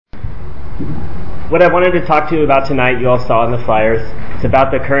What I wanted to talk to you about tonight, you all saw in the flyers, it's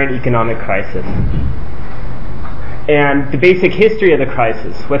about the current economic crisis. And the basic history of the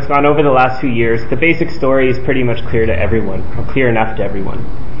crisis, what's gone over the last few years, the basic story is pretty much clear to everyone, or clear enough to everyone.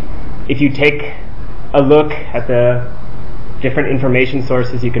 If you take a look at the different information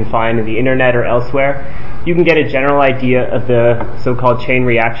sources you can find in the internet or elsewhere, you can get a general idea of the so-called chain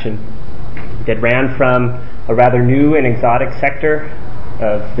reaction that ran from a rather new and exotic sector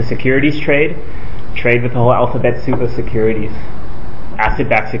of the securities trade with the whole alphabet soup of securities,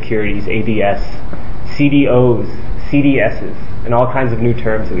 asset-backed securities, ABS, CDOs, CDSs, and all kinds of new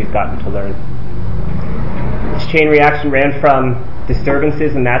terms that we've gotten to learn. This chain reaction ran from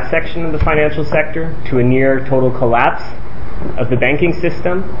disturbances in that section of the financial sector to a near total collapse of the banking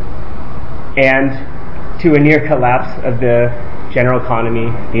system and to a near collapse of the general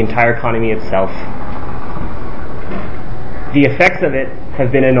economy, the entire economy itself. The effects of it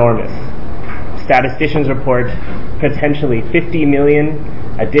have been enormous. Statisticians report potentially 50 million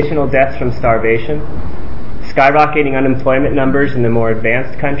additional deaths from starvation, skyrocketing unemployment numbers in the more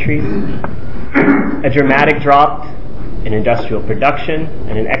advanced countries, a dramatic drop in industrial production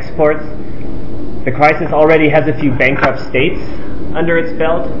and in exports. The crisis already has a few bankrupt states under its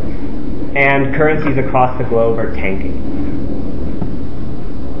belt, and currencies across the globe are tanking.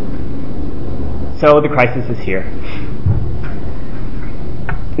 So the crisis is here.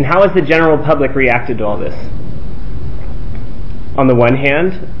 And how has the general public reacted to all this? On the one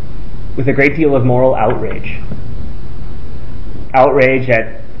hand, with a great deal of moral outrage. Outrage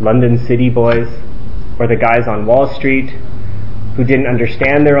at London city boys or the guys on Wall Street who didn't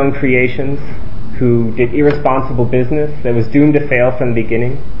understand their own creations, who did irresponsible business that was doomed to fail from the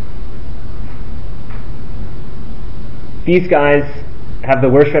beginning. These guys have the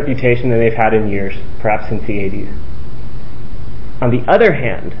worst reputation that they've had in years, perhaps since the 80s. On the other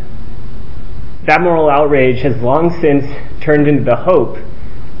hand, that moral outrage has long since turned into the hope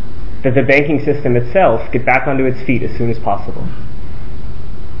that the banking system itself get back onto its feet as soon as possible.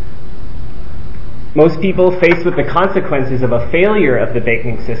 Most people, faced with the consequences of a failure of the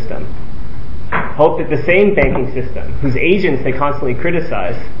banking system, hope that the same banking system, whose agents they constantly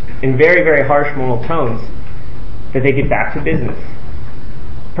criticize in very, very harsh moral tones, that they get back to business.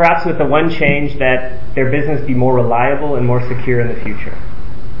 Perhaps with the one change that their business be more reliable and more secure in the future.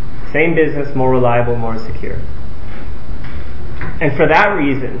 Same business, more reliable, more secure. And for that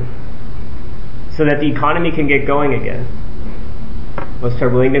reason, so that the economy can get going again, most are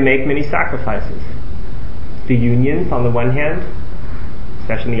willing to make many sacrifices. The unions, on the one hand,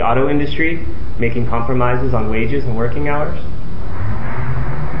 especially in the auto industry, making compromises on wages and working hours.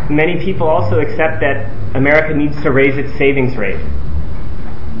 Many people also accept that America needs to raise its savings rate.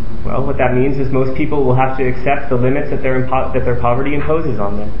 Well, what that means is most people will have to accept the limits that their poverty imposes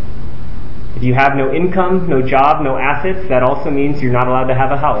on them. If you have no income, no job, no assets, that also means you're not allowed to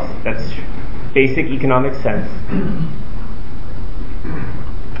have a house. That's basic economic sense.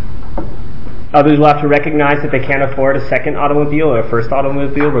 Others will have to recognize that they can't afford a second automobile or a first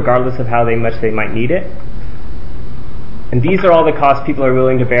automobile, regardless of how much they might need it. And these are all the costs people are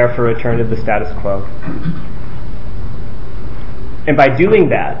willing to bear for a return to the status quo. And by doing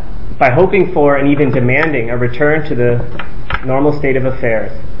that, by hoping for and even demanding a return to the normal state of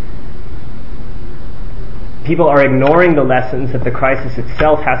affairs, people are ignoring the lessons that the crisis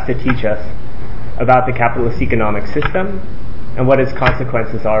itself has to teach us about the capitalist economic system and what its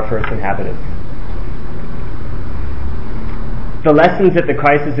consequences are for its inhabitants. The lessons that the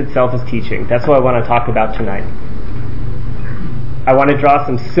crisis itself is teaching, that's what I want to talk about tonight. I want to draw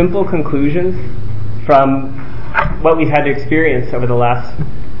some simple conclusions from what we've had to experience over the last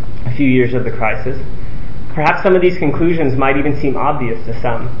few years of the crisis. Perhaps some of these conclusions might even seem obvious to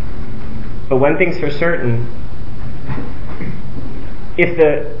some. But one thing's for certain, if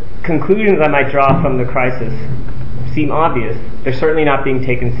the conclusions I might draw from the crisis seem obvious, they're certainly not being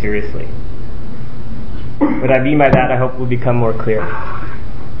taken seriously. What I mean by that, I hope, will become more clear.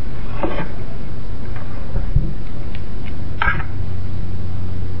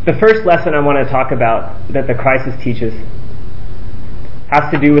 The first lesson I want to talk about that the crisis teaches has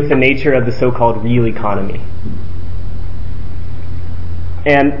to do with the nature of the so-called real economy.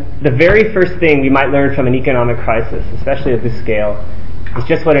 And the very first thing we might learn from an economic crisis, especially at this scale, is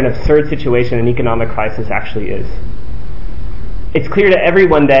just what an absurd situation an economic crisis actually is. It's clear to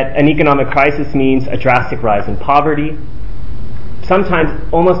everyone that an economic crisis means a drastic rise in poverty, sometimes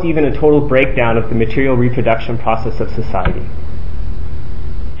almost even a total breakdown of the material reproduction process of society.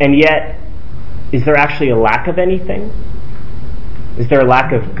 And yet, is there actually a lack of anything? Is there a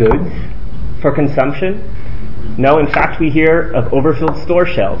lack of goods for consumption? No, in fact, we hear of overfilled store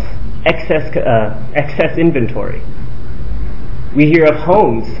shelves excess inventory. We hear of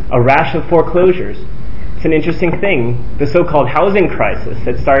homes, a rash of foreclosures. It's an interesting thing. The so-called housing crisis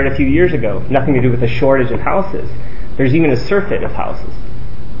that started a few years ago, nothing to do with a shortage of houses. There's even a surfeit of houses.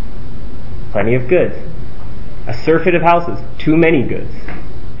 Plenty of goods. A surfeit of houses, too many goods.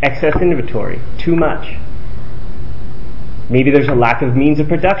 Excess inventory, too much. Maybe there's a lack of means of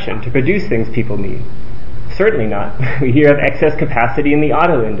production to produce things people need. Certainly not. We hear of excess capacity in the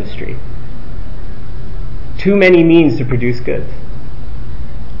auto industry. Too many means to produce goods.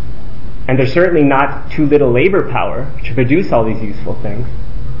 And there's certainly not too little labor power to produce all these useful things.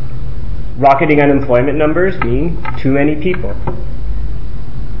 Rocketing unemployment numbers mean too many people.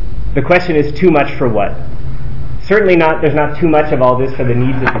 The question is, too much for what? Certainly not, there's not too much of all this for the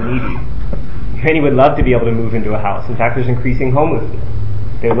needs of the needy. Many would love to be able to move into a house. In fact, there's increasing homelessness.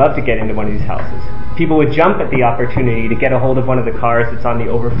 They would love to get into one of these houses. People would jump at the opportunity to get a hold of one of the cars that's on the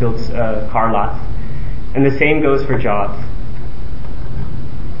overfilled car lots. And the same goes for jobs.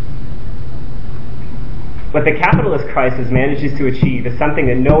 What the capitalist crisis manages to achieve is something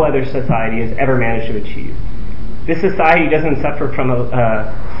that no other society has ever managed to achieve. This society doesn't suffer from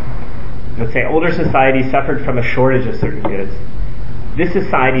let's say older society suffered from a shortage of certain goods. This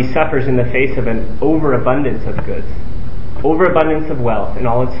society suffers in the face of an overabundance of goods, overabundance of wealth in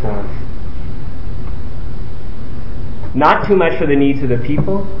all its forms. Not too much for the needs of the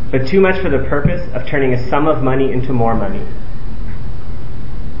people, but too much for the purpose of turning a sum of money into more money.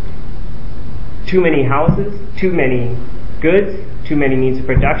 Too many houses, too many goods, too many means of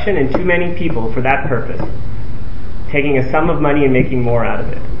production, and too many people for that purpose. Taking a sum of money and making more out of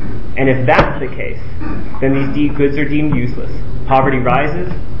it. And if that's the case, then these goods are deemed useless. Poverty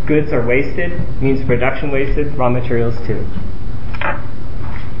rises, goods are wasted, means of production wasted, raw materials too.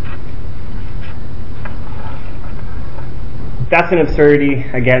 That's an absurdity,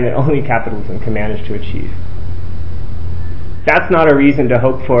 again, that only capitalism can manage to achieve. That's not a reason to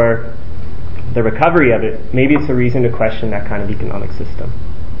hope for the recovery of it. Maybe it's a reason to question that kind of economic system.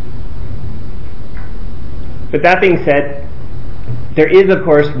 But that being said, there is, of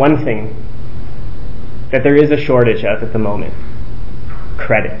course, one thing that there is a shortage of at the moment.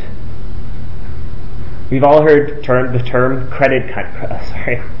 Credit. We've all heard the term credit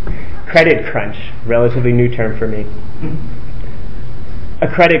crunch, relatively new term for me. A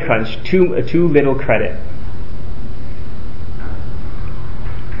credit crunch, too little credit.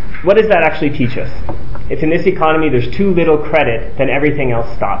 What does that actually teach us? If in this economy there's too little credit, then everything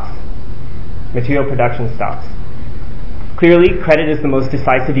else stops. Material production stops. Clearly, credit is the most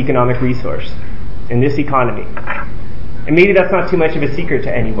decisive economic resource in this economy. And maybe that's not too much of a secret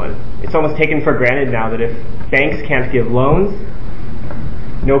to anyone. It's almost taken for granted now that if banks can't give loans,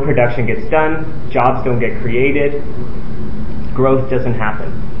 no production gets done, jobs don't get created, growth doesn't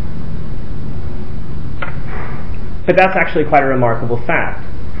happen. But that's actually quite a remarkable fact,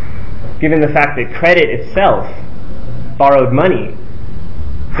 given the fact that credit itself, borrowed money,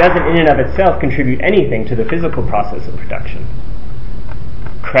 doesn't in and of itself contribute anything to the physical process of production.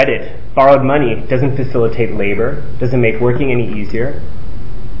 Credit, borrowed money, doesn't facilitate labor, doesn't make working any easier,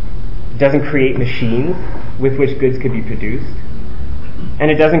 doesn't create machines with which goods could be produced,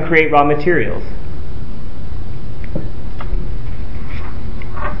 and it doesn't create raw materials.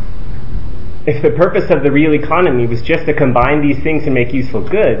 If the purpose of the real economy was just to combine these things and make useful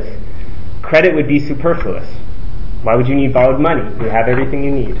goods, credit would be superfluous. Why would you need borrowed money? You have everything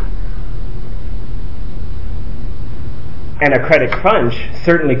you need. And a credit crunch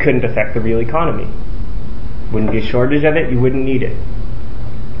certainly couldn't affect the real economy. Wouldn't be a shortage of it, you wouldn't need it.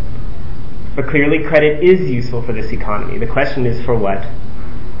 But clearly credit is useful for this economy. The question is for what?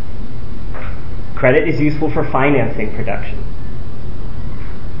 Credit is useful for financing production.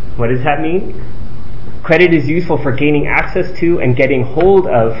 What does that mean? Credit is useful for gaining access to and getting hold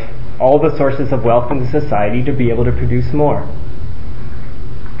of all the sources of wealth in the society to be able to produce more.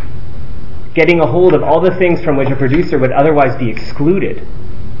 Getting a hold of all the things from which a producer would otherwise be excluded.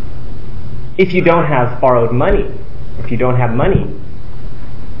 If you don't have borrowed money, if you don't have money,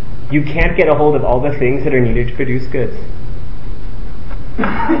 you can't get a hold of all the things that are needed to produce goods.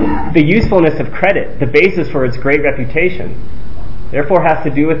 The usefulness of credit, the basis for its great reputation, therefore has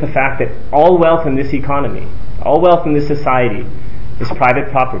to do with the fact that all wealth in this economy, all wealth in this society, is private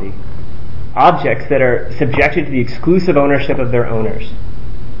property. Objects that are subjected to the exclusive ownership of their owners.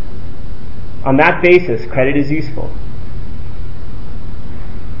 On that basis, credit is useful.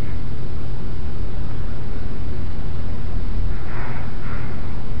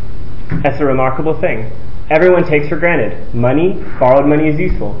 That's a remarkable thing. Everyone takes for granted. Money, borrowed money is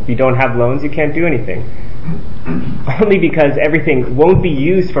useful. If you don't have loans, you can't do anything. only because everything won't be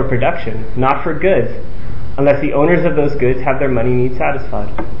used for production, not for goods, unless the owners of those goods have their money needs satisfied.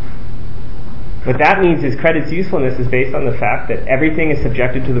 What that means is credit's usefulness is based on the fact that everything is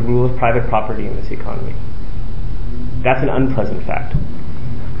subjected to the rule of private property in this economy. That's an unpleasant fact.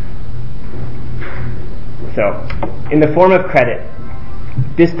 So, in the form of credit,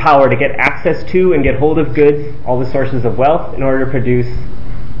 this power to get access to and get hold of goods, all the sources of wealth, in order to produce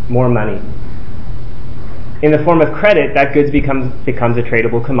more money. In the form of credit, that goods becomes a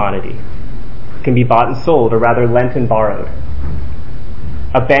tradable commodity. It can be bought and sold, or rather lent and borrowed.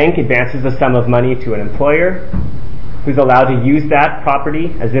 A bank advances a sum of money to an employer, who's allowed to use that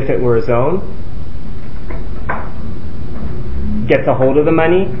property as if it were his own, gets a hold of the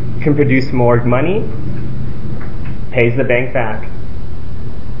money, can produce more money, pays the bank back.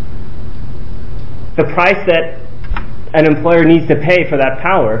 The price that an employer needs to pay for that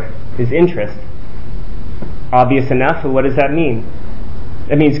power is interest. Obvious enough, but what does that mean?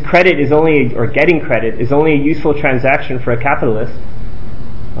 That means credit is only, or getting credit, is only a useful transaction for a capitalist,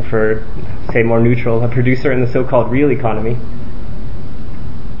 or for, say more neutral, a producer in the so-called real economy,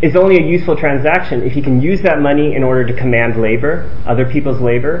 is only a useful transaction if he can use that money in order to command labor, other people's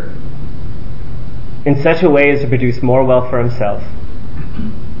labor, in such a way as to produce more wealth for himself,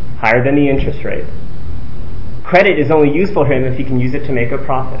 higher than the interest rate. Credit is only useful to him if he can use it to make a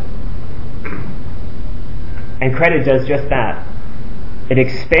profit. And credit does just that. It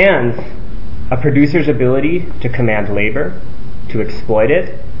expands a producer's ability to command labor, to exploit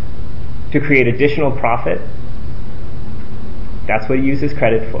it, to create additional profit. That's what he uses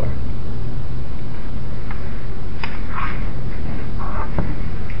credit for.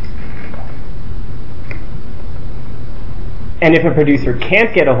 And if a producer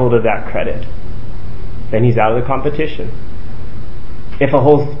can't get a hold of that credit, then he's out of the competition. If a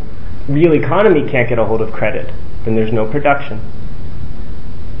whole real economy can't get a hold of credit, then there's no production.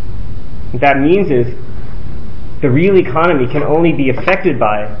 What that means is the real economy can only be affected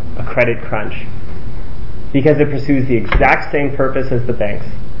by a credit crunch because it pursues the exact same purpose as the banks.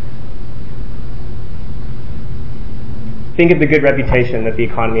 Think of the good reputation that the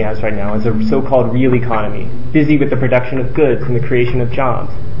economy has right now as a so-called real economy, busy with the production of goods and the creation of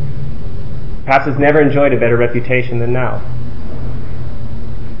jobs. Perhaps it's never enjoyed a better reputation than now.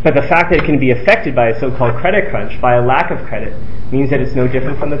 But the fact that it can be affected by a so-called credit crunch, by a lack of credit, means that it's no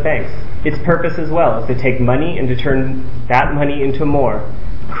different from the banks. Its purpose as well is to take money and to turn that money into more.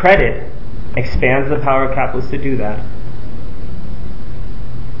 Credit expands the power of capitalists to do that.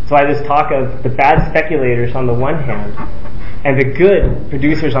 That's why this talk of the bad speculators on the one hand and the good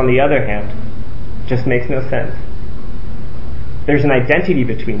producers on the other hand just makes no sense. There's an identity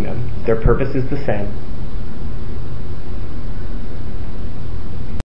between them. Their purpose is the same.